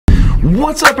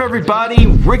What's up everybody,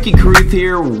 Ricky Carruth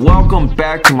here. Welcome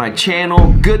back to my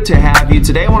channel. Good to have you.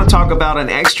 Today I want to talk about an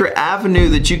extra avenue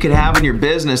that you could have in your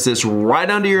business that's right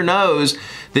under your nose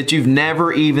that you've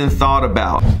never even thought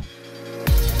about.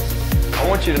 I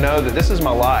want you to know that this is my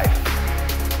life.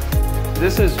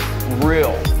 This is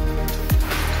real.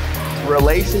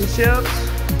 Relationships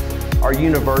are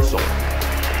universal.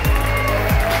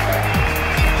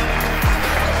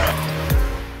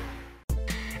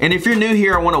 And if you're new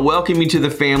here, I want to welcome you to the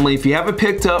family. If you haven't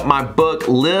picked up my book,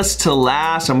 List to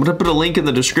Last, I'm going to put a link in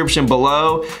the description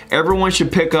below. Everyone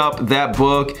should pick up that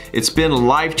book. It's been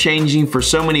life-changing for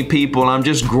so many people, and I'm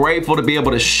just grateful to be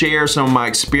able to share some of my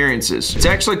experiences. It's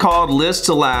actually called List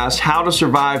to Last, How to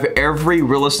Survive Every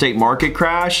Real Estate Market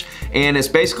Crash. And it's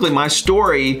basically my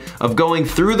story of going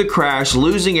through the crash,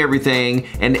 losing everything,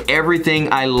 and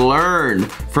everything I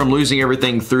learned from losing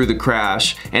everything through the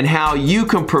crash, and how you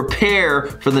can prepare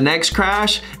for the next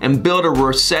crash and build a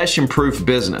recession-proof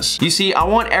business. You see, I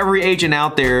want every agent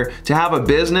out there to have a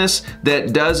business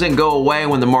that doesn't go away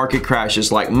when the market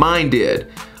crashes like mine did.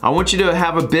 I want you to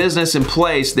have a business in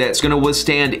place that's going to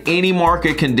withstand any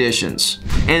market conditions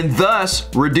and thus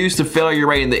reduce the failure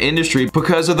rate in the industry,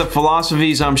 because of the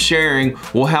philosophies I'm sharing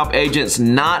will help agents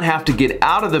not have to get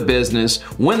out of the business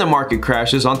when the market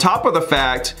crashes, on top of the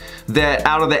fact that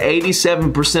out of the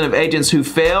 87% of agents who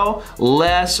fail,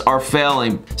 less are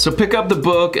failing. So pick up the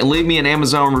book and leave me an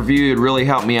Amazon review. It'd really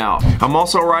help me out. I'm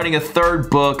also writing a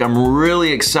third book I'm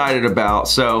really excited about,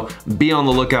 so be on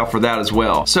the lookout for that as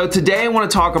well. So today I want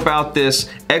to talk about this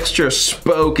extra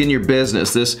spoke in your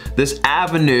business, this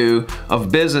avenue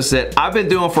of business that I've been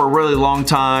doing for a really long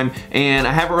time, and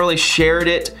I haven't really shared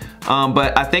it.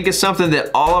 But I think it's something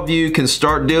that all of you can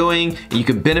start doing and you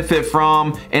can benefit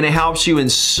from, and it helps you in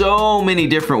so many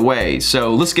different ways.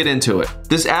 So let's get into it.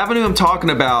 This avenue I'm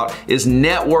talking about is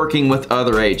networking with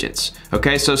other agents.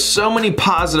 Okay, so many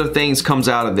positive things comes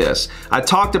out of this. I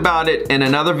talked about it in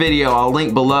another video I'll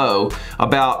link below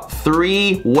about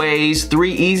three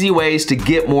easy ways to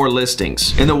get more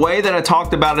listings. And the way that I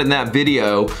talked about it in that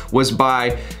video was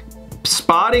by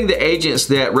spotting the agents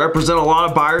that represent a lot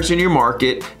of buyers in your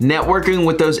market, networking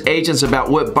with those agents about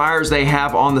what buyers they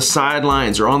have on the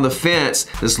sidelines or on the fence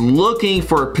that's looking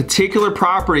for particular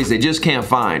properties they just can't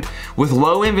find. With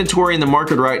low inventory in the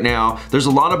market right now, there's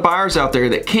a lot of buyers out there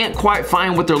that can't quite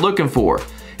find what they're looking for.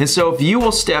 And so if you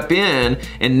will step in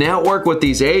and network with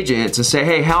these agents and say,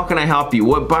 hey, how can I help you?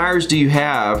 What buyers do you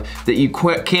have that you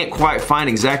can't quite find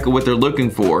exactly what they're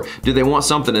looking for? Do they want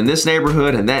something in this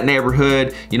neighborhood and that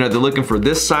neighborhood? You know, they're looking for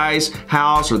this size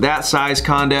house or that size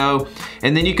condo.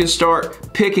 And then you can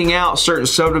start picking out certain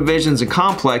subdivisions and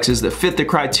complexes that fit the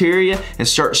criteria and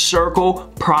start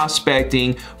circle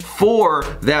prospecting for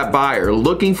that buyer,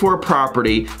 looking for a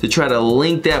property to try to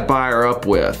link that buyer up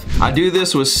with. I do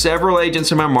this with several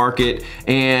agents in my market,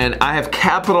 and I have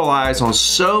capitalized on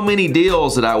so many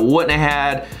deals that I wouldn't have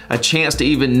had a chance to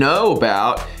even know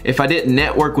about if I didn't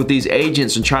network with these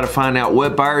agents and try to find out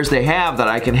what buyers they have that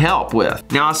I can help with.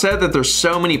 Now, I said that there's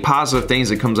so many positive things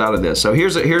that comes out of this. So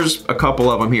here's a couple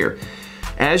of them here.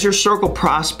 As you're circle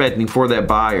prospecting for that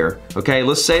buyer, okay,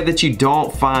 let's say that you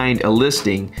don't find a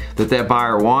listing that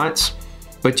buyer wants,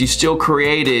 but you still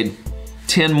created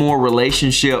 10 more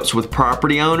relationships with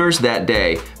property owners that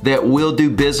day that will do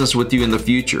business with you in the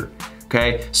future,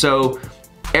 okay? So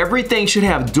everything should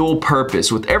have dual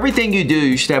purpose. With everything you do,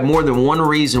 you should have more than one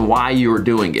reason why you are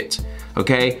doing it,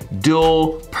 okay?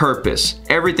 Dual purpose.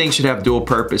 Everything should have dual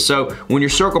purpose. So when you're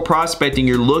circle prospecting,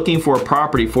 you're looking for a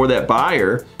property for that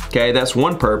buyer, okay? That's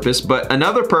one purpose, but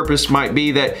another purpose might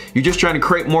be that you're just trying to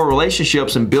create more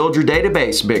relationships and build your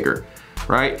database bigger,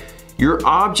 right? Your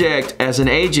object as an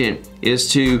agent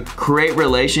is to create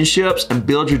relationships and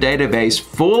build your database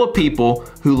full of people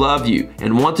who love you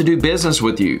and want to do business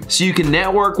with you. So you can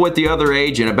network with the other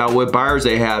agent about what buyers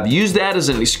they have. Use that as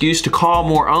an excuse to call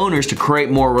more owners to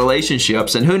create more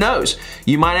relationships. And who knows,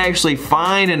 you might actually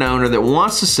find an owner that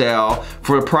wants to sell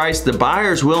for a price the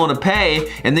buyer's willing to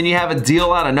pay, and then you have a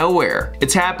deal out of nowhere.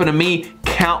 It's happened to me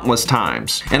countless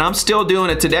times, and I'm still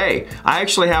doing it today. I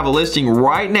actually have a listing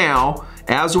right now.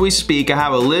 As we speak, I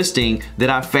have a listing that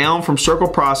I found from circle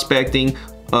prospecting,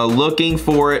 looking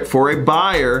for it for a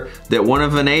buyer that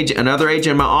another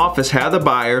agent in my office had the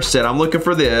buyer, said, I'm looking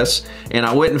for this, and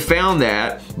I went and found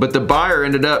that, but the buyer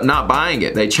ended up not buying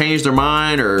it. They changed their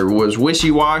mind or was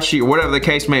wishy-washy or whatever the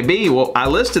case may be. Well, I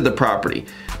listed the property.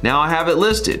 Now I have it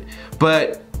listed,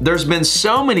 but there's been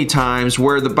so many times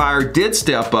where the buyer did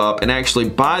step up and actually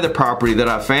buy the property that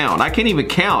I found. I can't even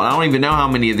count. I don't even know how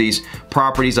many of these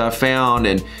properties I found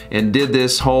and did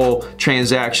this whole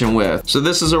transaction with. So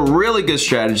this is a really good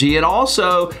strategy. It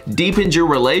also deepens your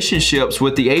relationships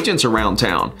with the agents around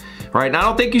town, right? And I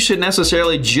don't think you should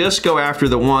necessarily just go after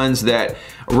the ones that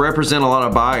represent a lot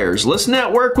of buyers. Let's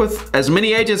network with as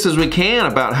many agents as we can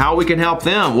about how we can help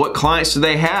them. What clients do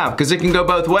they have? Because it can go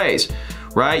both ways,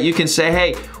 right? You can say,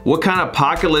 hey, what kind of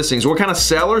pocket listings, what kind of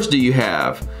sellers do you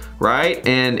have, right?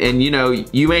 And you know,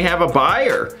 you may have a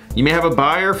buyer. You may have a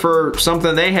buyer for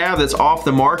something they have that's off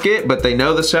the market, but they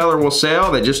know the seller will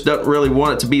sell. They just don't really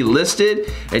want it to be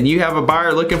listed. And you have a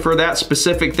buyer looking for that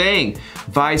specific thing,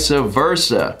 vice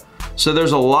versa. So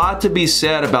there's a lot to be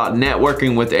said about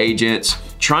networking with agents,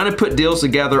 trying to put deals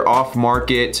together off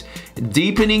market.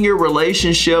 Deepening your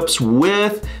relationships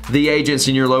with the agents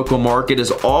in your local market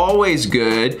is always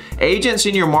good. Agents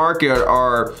in your market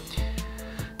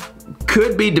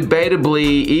could be debatably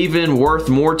even worth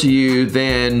more to you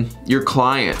than your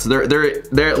clients. They're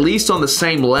at least on the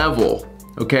same level.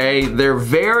 Okay, they're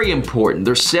very important.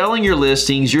 They're selling your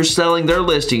listings, you're selling their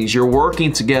listings, you're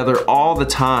working together all the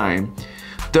time.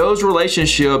 Those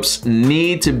relationships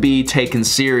need to be taken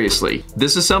seriously.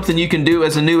 This is something you can do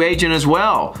as a new agent as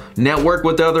well. Network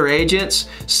with other agents,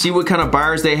 see what kind of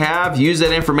buyers they have, use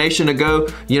that information to go,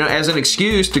 you know, as an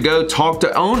excuse to go talk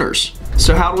to owners.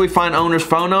 So how do we find owners'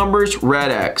 phone numbers?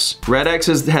 RedX.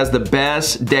 RedX has the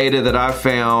best data that I've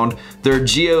found. They're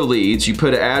geo leads. You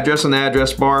put an address on the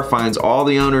address bar, finds all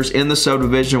the owners in the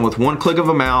subdivision with one click of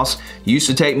a mouse. Used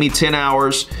to take me 10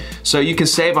 hours. So you can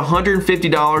save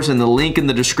 $150 in the link in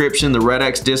the description, the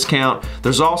RedX discount.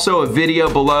 There's also a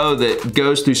video below that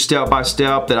goes through step by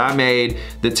step that I made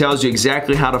that tells you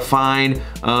exactly how to find,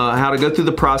 how to go through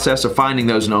the process of finding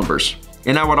those numbers.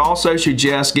 And I would also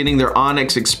suggest getting their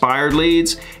Onyx expired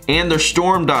leads and their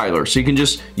Storm dialer. So you can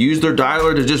just use their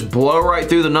dialer to just blow right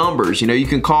through the numbers. You know, you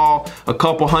can call a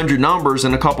couple hundred numbers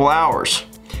in a couple hours.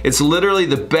 It's literally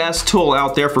the best tool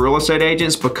out there for real estate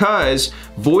agents because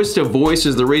voice to voice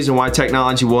is the reason why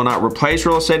technology will not replace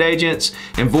real estate agents.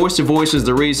 And voice to voice is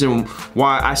the reason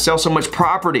why I sell so much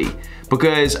property,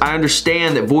 because I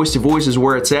understand that voice to voice is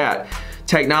where it's at.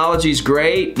 Technology is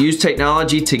great. Use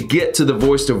technology to get to the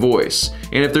voice to voice.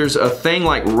 And if there's a thing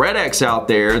like RedX out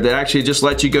there that actually just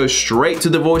lets you go straight to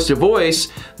the voice to voice,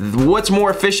 what's more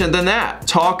efficient than that?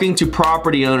 Talking to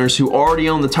property owners who already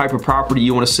own the type of property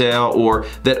you want to sell, or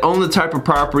that own the type of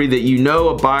property that you know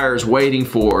a buyer is waiting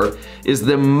for, is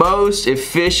the most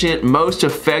efficient, most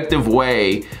effective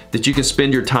way that you can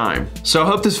spend your time. So I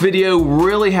hope this video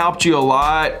really helped you a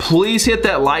lot. Please hit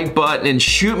that like button and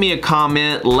shoot me a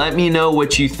comment. Let me know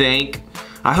what you think.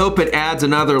 I hope it adds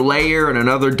another layer and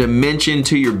another dimension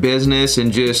to your business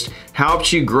and just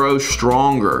helps you grow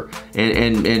stronger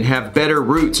and have better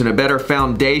roots and a better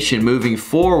foundation moving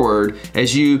forward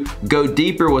as you go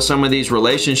deeper with some of these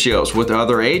relationships with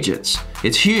other agents.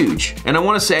 It's huge. And I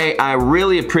want to say I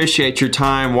really appreciate your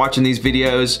time watching these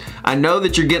videos. I know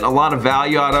that you're getting a lot of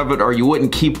value out of it or you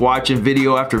wouldn't keep watching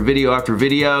video after video after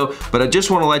video, but I just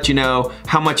want to let you know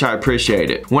how much I appreciate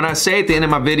it. When I say at the end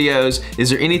of my videos, is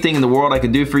there anything in the world I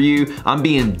can do for you? I'm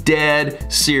being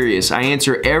dead serious. I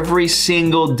answer every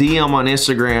single DM on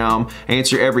Instagram. I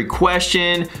answer every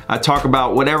question. I talk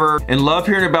about whatever and love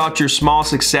hearing about your small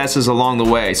successes along the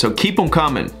way. So keep them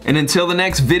coming. And until the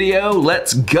next video,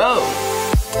 let's go.